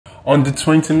On the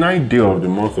 29th day of the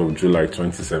month of July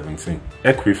 2017,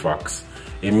 Equifax,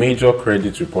 a major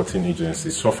credit reporting agency,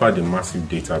 suffered a massive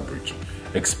data breach,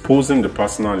 exposing the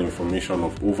personal information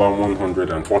of over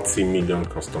 140 million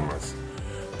customers.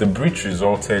 The breach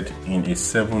resulted in a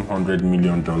 $700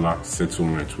 million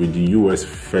settlement with the US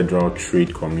Federal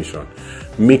Trade Commission,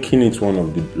 making it one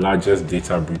of the largest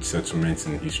data breach settlements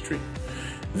in history.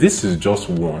 This is just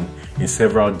one in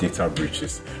several data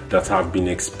breaches that have been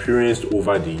experienced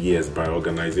over the years by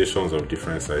organizations of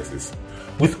different sizes.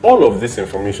 With all of this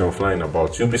information flying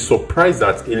about, you'll be surprised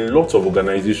that a lot of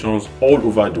organizations all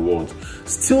over the world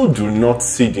still do not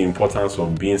see the importance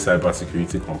of being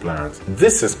cybersecurity compliant.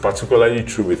 This is particularly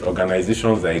true with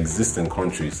organizations that exist in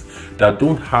countries that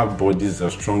don't have bodies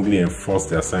that strongly enforce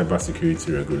their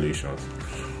cybersecurity regulations.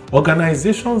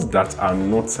 Organizations that are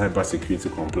not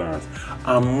cybersecurity compliant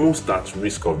are most at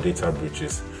risk of data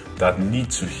breaches that lead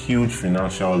to huge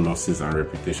financial losses and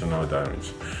reputational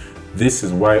damage. This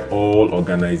is why all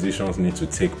organizations need to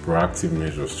take proactive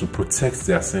measures to protect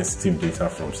their sensitive data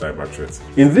from cyber threats.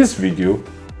 In this video,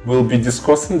 we'll be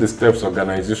discussing the steps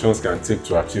organizations can take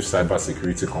to achieve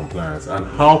cybersecurity compliance and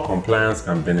how compliance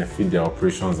can benefit their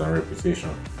operations and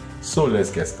reputation. So let's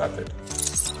get started.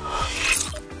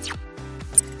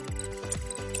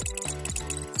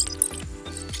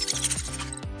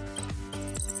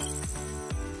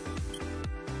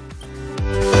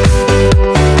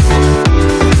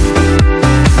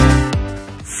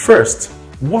 First,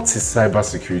 what is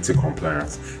cybersecurity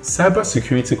compliance?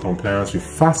 Cybersecurity compliance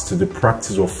refers to the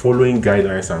practice of following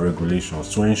guidelines and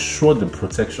regulations to ensure the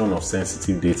protection of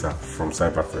sensitive data from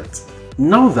cyber threats.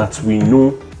 Now that we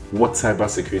know what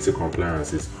cybersecurity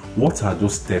compliance is, what are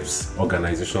those steps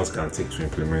organizations can take to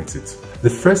implement it? The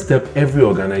first step every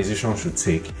organization should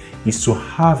take is to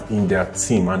have in their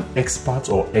team an expert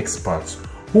or experts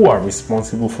who are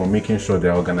responsible for making sure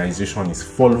their organization is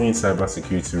following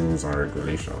cybersecurity rules and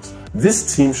regulations.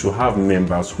 This team should have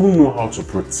members who know how to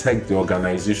protect the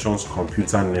organization's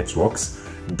computer networks,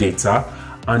 data,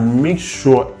 and make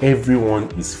sure everyone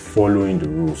is following the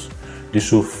rules. They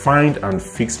should find and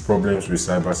fix problems with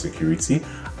cybersecurity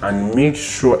and make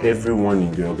sure everyone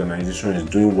in the organization is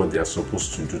doing what they are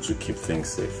supposed to do to keep things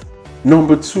safe.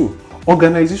 Number 2,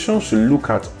 organizations should look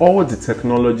at all the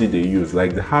technology they use,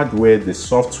 like the hardware, the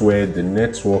software, the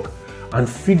network, and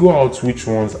figure out which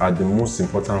ones are the most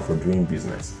important for doing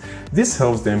business. This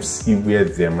helps them see where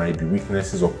there might be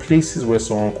weaknesses or places where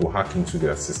someone could hack into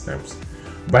their systems.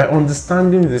 By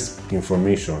understanding this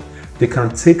information, they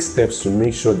can take steps to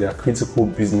make sure their critical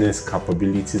business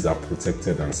capabilities are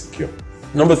protected and secure.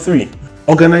 Number 3,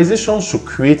 organizations should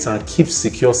create and keep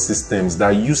secure systems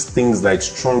that use things like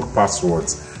strong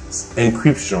passwords,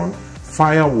 encryption,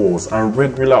 firewalls, and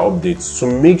regular updates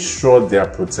to make sure they are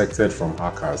protected from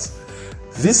hackers.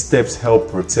 These steps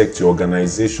help protect your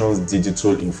organization's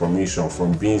digital information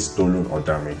from being stolen or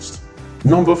damaged.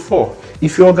 Number 4,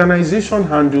 if your organization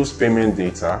handles payment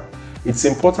data, it's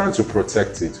important to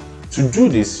protect it. To do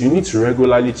this, you need to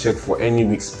regularly check for any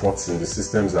weak spots in the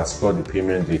systems that store the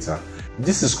payment data.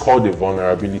 This is called a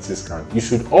vulnerability scan. You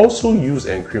should also use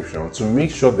encryption to make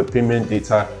sure the payment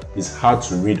data is hard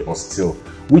to read or steal,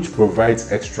 which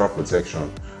provides extra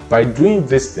protection. By doing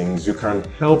these things, you can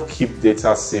help keep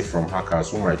data safe from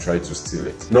hackers who might try to steal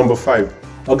it. Number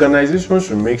 5, organizations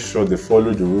should make sure they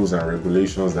follow the rules and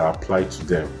regulations that apply to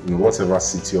them in whatever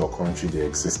city or country they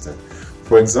exist in.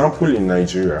 For example, in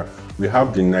Nigeria, we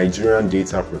have the Nigerian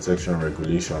Data Protection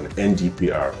Regulation,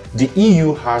 NDPR. The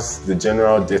EU has the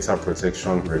General Data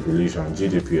Protection Regulation,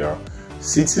 GDPR.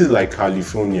 Cities like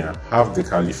California have the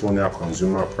California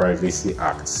Consumer Privacy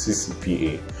Act,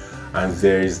 CCPA, and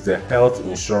there is the Health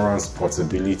Insurance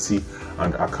Portability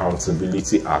and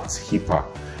Accountability Act, HIPAA,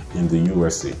 in the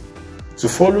USA. To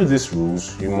follow these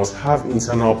rules, you must have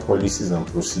internal policies and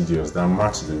procedures that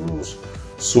match the rules,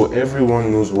 so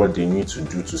everyone knows what they need to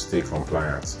do to stay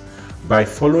compliant. By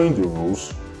following the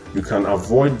rules, you can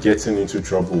avoid getting into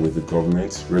trouble with the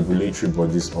government, regulatory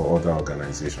bodies, or other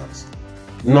organizations.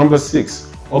 Number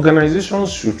 6,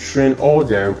 organizations should train all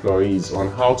their employees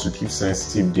on how to keep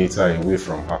sensitive data away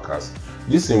from hackers.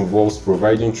 This involves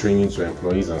providing training to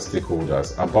employees and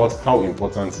stakeholders about how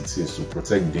important it is to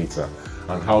protect data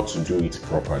and how to do it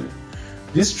properly.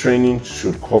 This training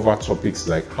should cover topics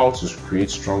like how to create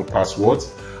strong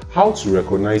passwords, how to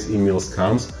recognize email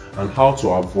scams, and how to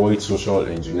avoid social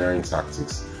engineering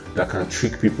tactics that can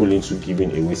trick people into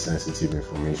giving away sensitive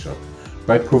information.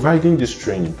 By providing this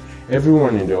training,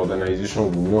 everyone in the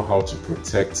organization will know how to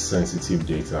protect sensitive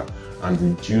data and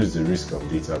reduce the risk of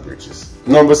data breaches.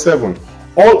 Number 7,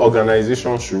 all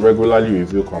organizations should regularly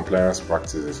review compliance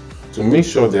practices. to make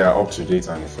sure they are up to date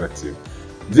and effective.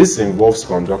 This involves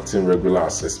conducting regular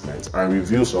assessments and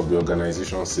reviews of the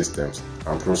organization's systems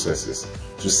and processes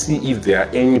to see if there are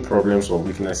any problems or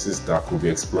weaknesses that could be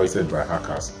exploited by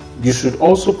hackers. You should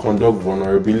also conduct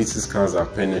vulnerability scans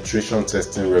and penetration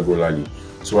testing regularly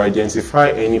to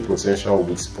identify any potential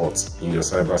weak spots in your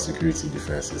cybersecurity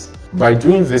defenses. By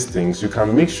doing these things, you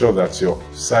can make sure that your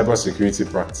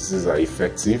cybersecurity practices are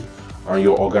effective and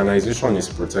your organization is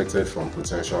protected from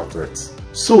potential threats.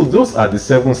 So those are the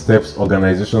 7 steps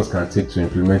organizations can take to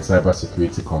implement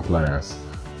cybersecurity compliance.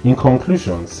 In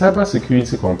conclusion,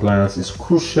 cybersecurity compliance is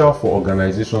crucial for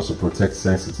organizations to protect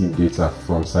sensitive data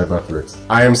from cyber threats.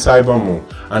 I am CyberMo,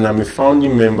 and I'm a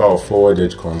founding member of Forward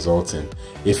Edge Consulting,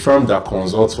 a firm that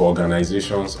consults for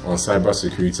organizations on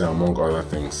cybersecurity among other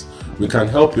things. We can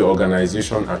help your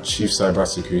organization achieve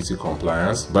cybersecurity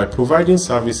compliance by providing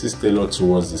services tailored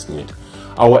towards this need.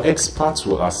 Our experts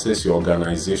will assess your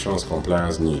organization's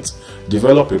compliance needs,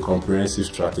 develop a comprehensive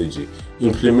strategy,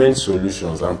 implement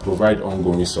solutions, and provide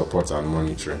ongoing support and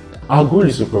monitoring. Our goal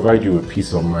is to provide you with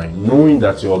peace of mind, knowing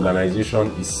that your organization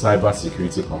is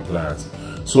cybersecurity compliant.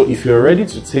 So if you're ready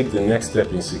to take the next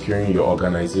step in securing your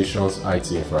organization's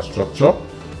IT infrastructure,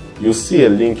 you'll see a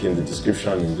link in the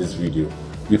description in this video.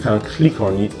 You can click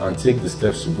on it and take the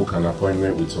steps to book an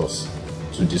appointment with us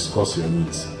to discuss your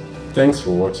needs. Thanks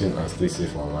for watching and stay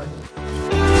safe online.